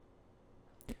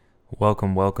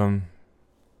Welcome,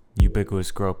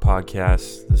 Ubiquitous Growth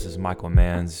Podcast. This is Michael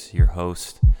Manns, your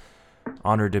host.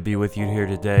 Honored to be with you here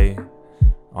today.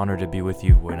 Honored to be with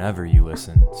you whenever you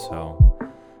listen. So,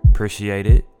 appreciate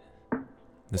it.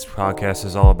 This podcast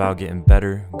is all about getting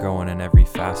better, growing in every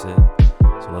facet.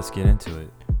 So let's get into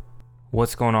it.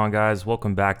 What's going on, guys?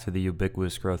 Welcome back to the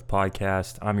Ubiquitous Growth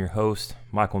Podcast. I'm your host,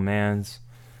 Michael Manns.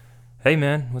 Hey,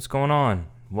 man, what's going on?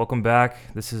 Welcome back.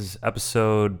 This is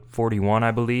episode 41,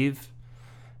 I believe.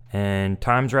 And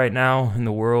times right now in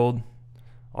the world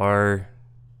are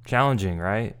challenging,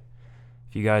 right?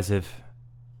 If you guys have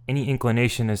any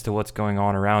inclination as to what's going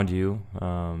on around you,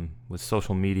 with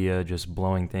social media just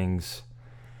blowing things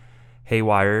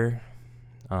haywire,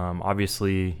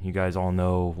 obviously you guys all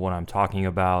know what I'm talking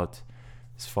about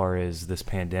as far as this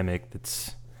pandemic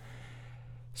that's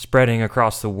spreading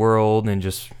across the world and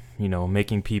just,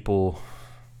 making people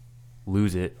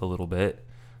lose it a little bit.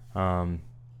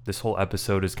 This whole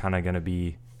episode is kind of going to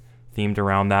be themed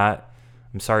around that.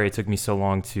 I'm sorry it took me so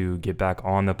long to get back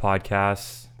on the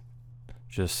podcast.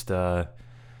 Just, I've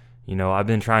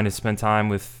been trying to spend time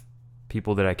with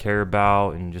people that I care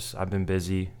about and I've been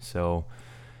busy. So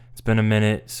it's been a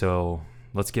minute. So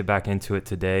let's get back into it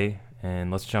today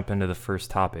and let's jump into the first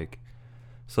topic.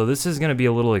 So this is going to be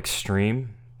a little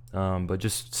extreme, but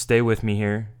just stay with me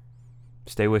here.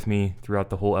 Stay with me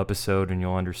throughout the whole episode and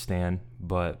you'll understand.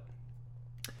 But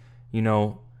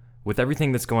with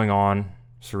everything that's going on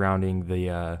surrounding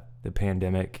the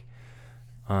pandemic,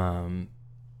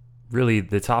 really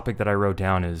the topic that I wrote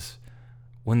down is,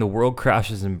 when the world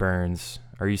crashes and burns,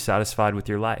 are you satisfied with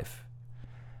your life?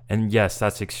 And yes,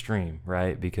 that's extreme,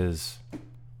 right? Because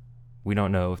we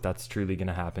don't know if that's truly going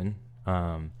to happen.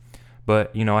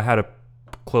 But I had a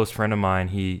close friend of mine,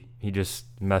 he just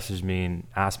messaged me and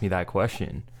asked me that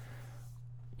question.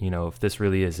 If this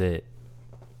really is it,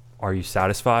 are you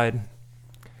satisfied?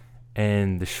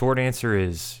 And the short answer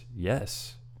is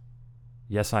yes.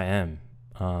 Yes, I am.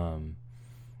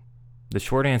 The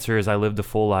short answer is I lived a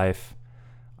full life.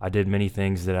 I did many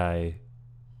things that I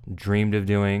dreamed of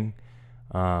doing.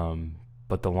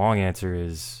 But the long answer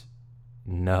is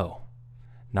no,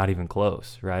 not even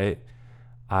close, right?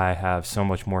 I have so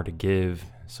much more to give,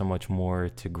 so much more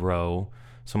to grow,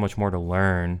 so much more to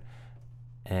learn.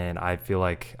 And I feel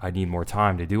like I need more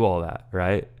time to do all that,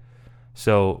 right?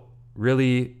 So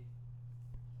really,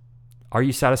 are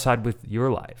you satisfied with your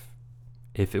life?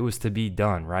 If it was to be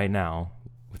done right now,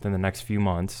 within the next few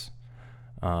months,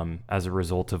 as a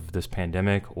result of this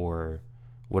pandemic or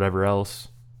whatever else,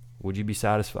 would you be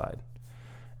satisfied?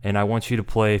 And I want you to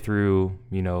play through,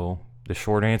 the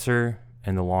short answer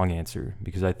and the long answer,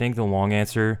 because I think the long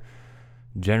answer,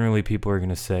 generally people are going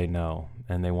to say no,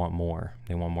 and they want more.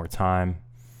 They want more time.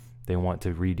 They want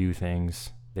to redo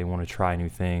things. They want to try new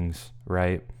things,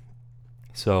 right?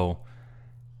 So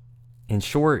in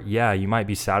short, yeah, you might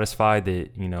be satisfied that,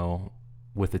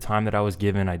 with the time that I was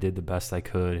given, I did the best I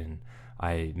could and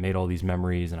I made all these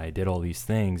memories and I did all these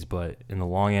things. But in the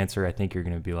long answer, I think you're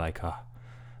going to be like,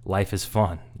 life is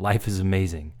fun. Life is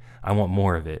amazing. I want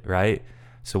more of it, right?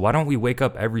 So why don't we wake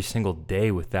up every single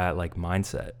day with that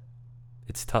mindset?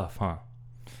 It's tough, huh?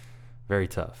 Very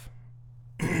tough.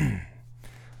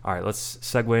 All right, let's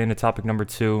segue into topic number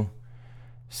 2.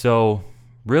 So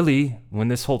really, when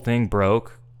this whole thing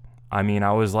broke, I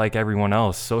was like everyone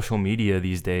else. Social media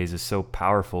these days is so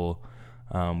powerful.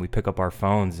 We pick up our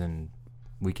phones and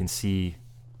we can see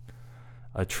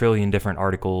a trillion different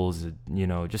articles,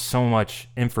 just so much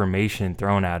information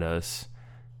thrown at us.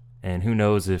 And who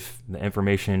knows if the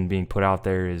information being put out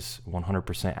there is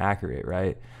 100% accurate,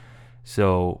 right?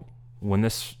 So when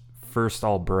this first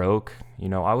all broke,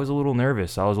 I was a little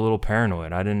nervous. I was a little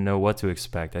paranoid. I didn't know what to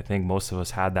expect. I think most of us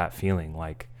had that feeling,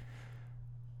 like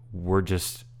we're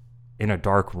just in a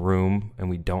dark room and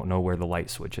we don't know where the light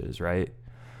switch is, right?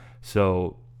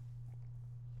 So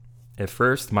at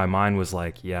first my mind was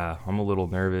like, yeah, I'm a little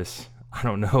nervous. I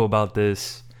don't know about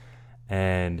this.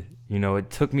 And, it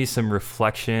took me some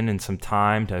reflection and some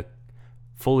time to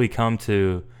fully come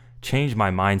to change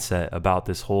my mindset about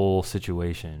this whole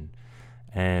situation.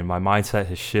 And my mindset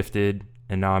has shifted,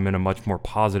 and now I'm in a much more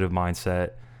positive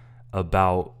mindset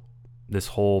about this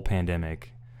whole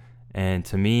pandemic. And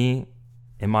to me,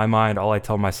 in my mind, all I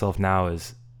tell myself now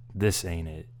is, this ain't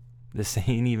it. This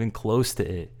ain't even close to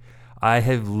it. I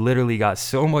have literally got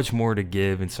so much more to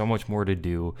give and so much more to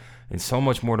do and so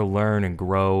much more to learn and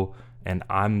grow, and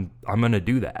I'm going to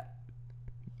do that.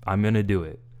 I'm going to do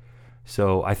it.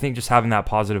 So I think just having that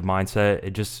positive mindset,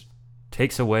 it just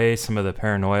takes away some of the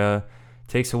paranoia,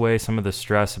 takes away some of the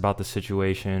stress about the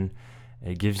situation.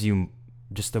 It gives you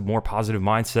just a more positive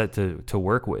mindset to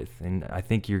work with. And I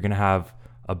think you're going to have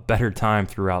a better time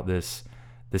throughout this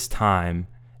time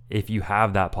if you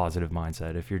have that positive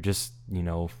mindset. If you're just,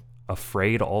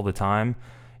 afraid all the time,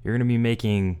 you're going to be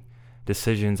making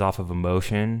decisions off of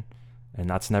emotion, and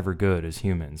that's never good as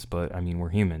humans. But I mean, we're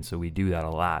humans, so we do that a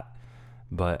lot.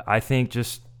 But I think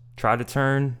just try to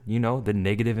turn, the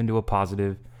negative into a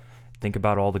positive. Think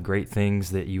about all the great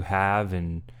things that you have,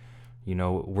 and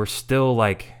we're still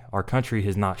our country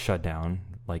has not shut down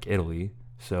like Italy,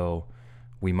 so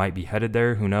we might be headed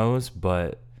there, who knows?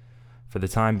 But for the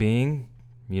time being,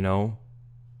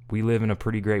 we live in a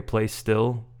pretty great place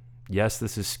still. Yes,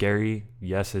 this is scary.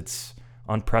 Yes, it's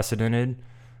unprecedented.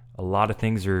 A lot of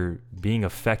things are being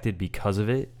affected because of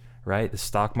it, right? The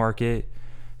stock market,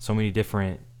 so many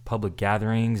different public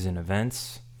gatherings and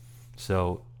events.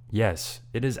 So yes,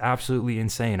 it is absolutely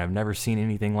insane. I've never seen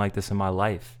anything like this in my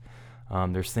life.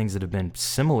 There's things that have been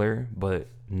similar, but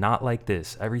not like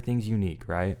this. Everything's unique,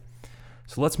 right?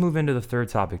 So let's move into the third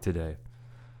topic today.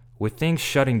 With things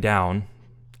shutting down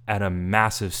at a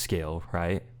massive scale,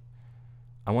 right?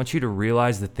 I want you to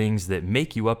realize the things that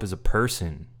make you up as a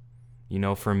person.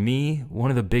 For me, one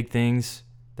of the big things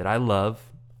that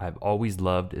I've always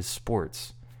loved is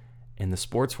sports. And the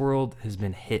sports world has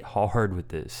been hit hard with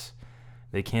this.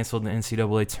 They canceled the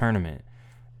NCAA tournament.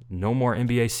 No more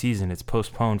NBA season. It's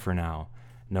postponed for now.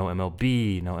 No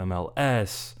MLB, no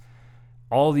MLS.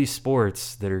 All these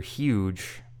sports that are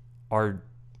huge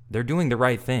they're doing the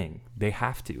right thing. They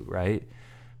have to, right?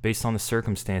 Based on the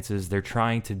circumstances, they're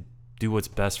trying to do what's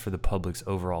best for the public's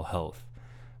overall health.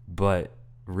 But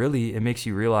really, it makes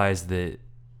you realize that,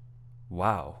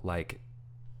 wow,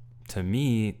 to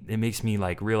me, it makes me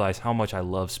realize how much I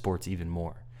love sports even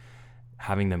more,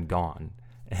 having them gone.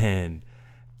 And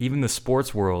even the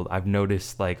sports world, I've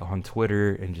noticed on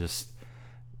Twitter and just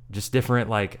different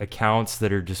accounts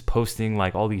that are just posting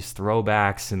all these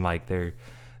throwbacks, and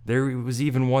there was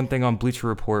even one thing on Bleacher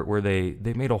Report where they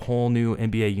made a whole new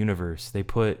NBA universe. They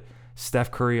put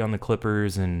Steph Curry on the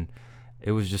Clippers, and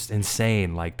it was just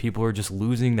insane. People are just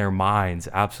losing their minds.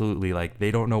 Absolutely.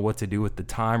 They don't know what to do with the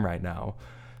time right now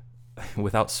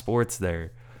without sports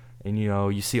there. And,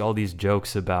 you see all these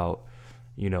jokes about,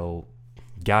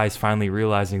 guys finally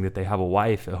realizing that they have a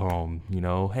wife at home.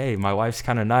 Hey, my wife's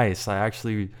kind of nice. I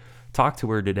actually talked to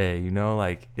her today.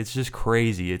 It's just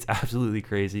crazy. It's absolutely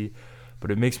crazy. But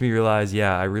it makes me realize,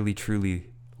 yeah, I really, truly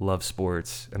love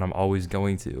sports, and I'm always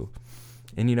going to.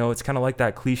 And, it's kind of like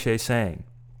that cliche saying,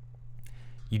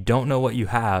 you don't know what you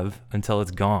have until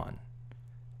it's gone.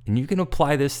 And you can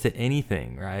apply this to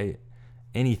anything, right?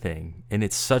 Anything. And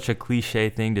it's such a cliche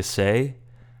thing to say,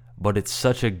 but it's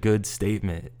such a good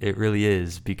statement. It really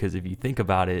is, because if you think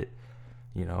about it,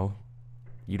 you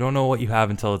don't know what you have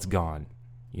until it's gone.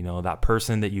 That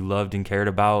person that you loved and cared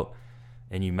about,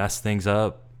 and you messed things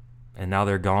up, and now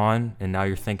they're gone, and now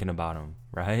you're thinking about them,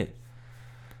 right?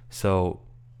 So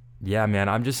yeah, man,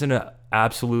 I'm just in an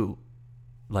absolute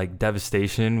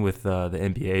devastation with the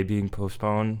NBA being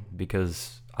postponed,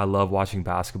 because I love watching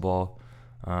basketball.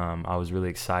 I was really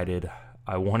excited.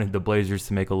 I wanted the Blazers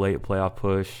to make a late playoff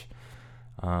push.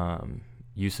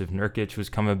 Yusuf Nurkic was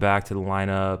coming back to the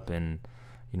lineup, and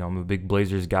I'm a big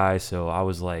Blazers guy, so I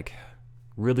was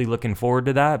really looking forward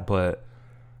to that. But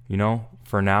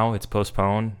for now, it's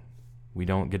postponed. We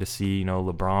don't get to see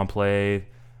LeBron play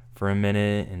for a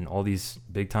minute, and all these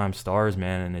big time stars,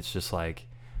 man. And it's just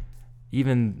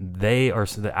even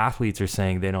the athletes are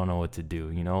saying they don't know what to do.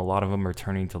 A lot of them are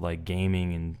turning to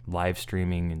gaming and live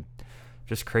streaming and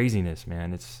just craziness,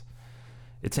 man. It's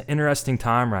an interesting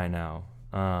time right now.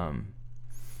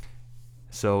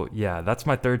 So yeah, that's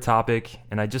my third topic.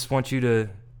 And I just want you to,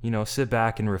 sit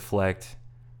back and reflect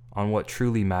on what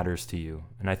truly matters to you.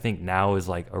 And I think now is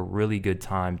a really good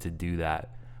time to do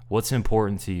that. What's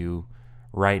important to you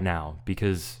right now?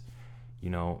 Because,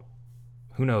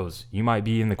 who knows? You might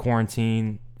be in the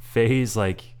quarantine phase.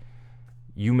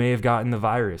 You may have gotten the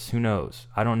virus. Who knows?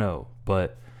 I don't know.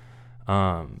 But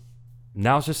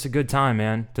now's just a good time,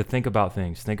 man, to think about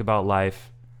things. Think about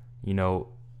life.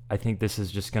 I think this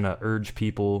is just going to urge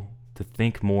people to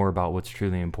think more about what's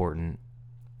truly important.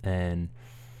 And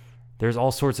there's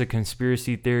all sorts of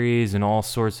conspiracy theories and all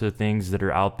sorts of things that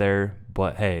are out there.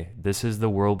 But hey, this is the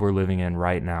world we're living in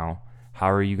right now. How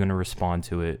are you going to respond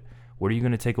to it? What are you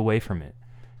going to take away from it?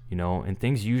 And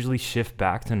things usually shift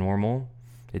back to normal.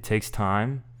 It takes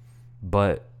time.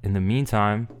 But in the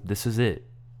meantime, this is it.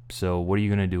 So what are you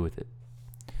going to do with it?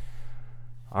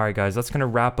 All right, guys, that's going to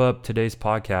wrap up today's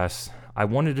podcast. I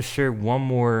wanted to share one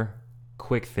more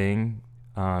quick thing,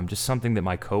 just something that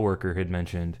my coworker had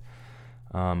mentioned.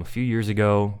 A few years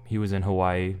ago, he was in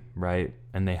Hawaii, right?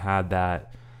 And they had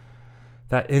that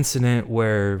incident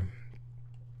where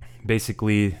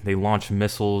basically they launched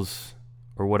missiles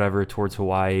or whatever towards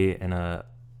Hawaii, and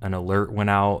an alert went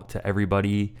out to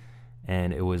everybody,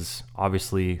 and it was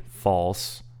obviously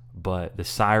false, but the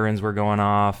sirens were going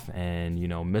off, and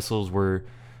missiles were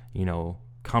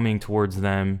coming towards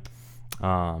them.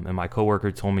 And my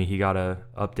coworker told me he got a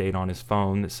update on his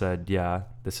phone that said, yeah,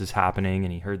 this is happening,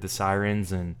 and he heard the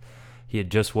sirens, and he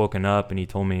had just woken up, and he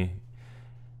told me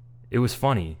it was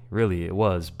funny, really, it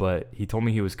was, but he told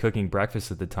me he was cooking breakfast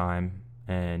at the time,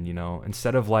 and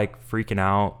instead of like freaking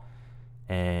out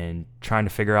and trying to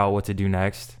figure out what to do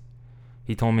next,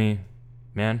 he told me,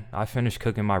 man, I finished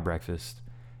cooking my breakfast.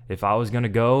 If I was going to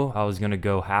go, I was going to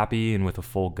go happy and with a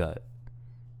full gut.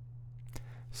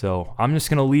 So I'm just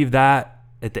going to leave that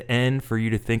at the end for you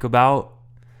to think about.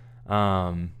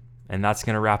 And that's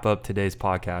going to wrap up today's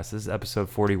podcast. This is episode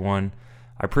 41.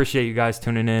 I appreciate you guys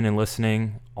tuning in and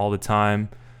listening all the time.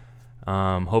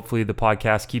 Hopefully the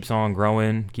podcast keeps on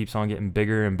growing, keeps on getting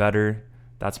bigger and better.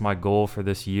 That's my goal for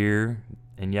this year.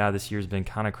 And yeah, this year's been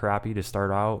kind of crappy to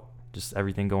start out, just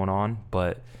everything going on.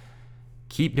 But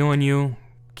keep doing you.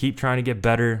 Keep trying to get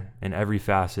better in every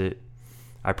facet.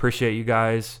 I appreciate you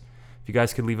guys. If you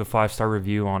guys could leave a 5-star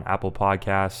review on Apple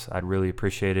Podcasts, I'd really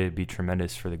appreciate it. It'd be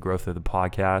tremendous for the growth of the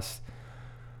podcast.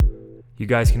 You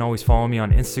guys can always follow me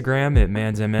on Instagram at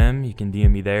mansmm. You can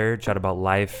DM me there, chat about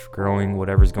life, growing,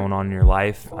 whatever's going on in your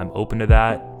life. I'm open to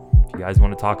that. If you guys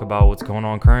want to talk about what's going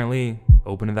on currently,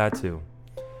 open to that too.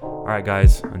 All right,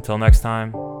 guys, until next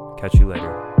time, catch you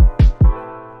later.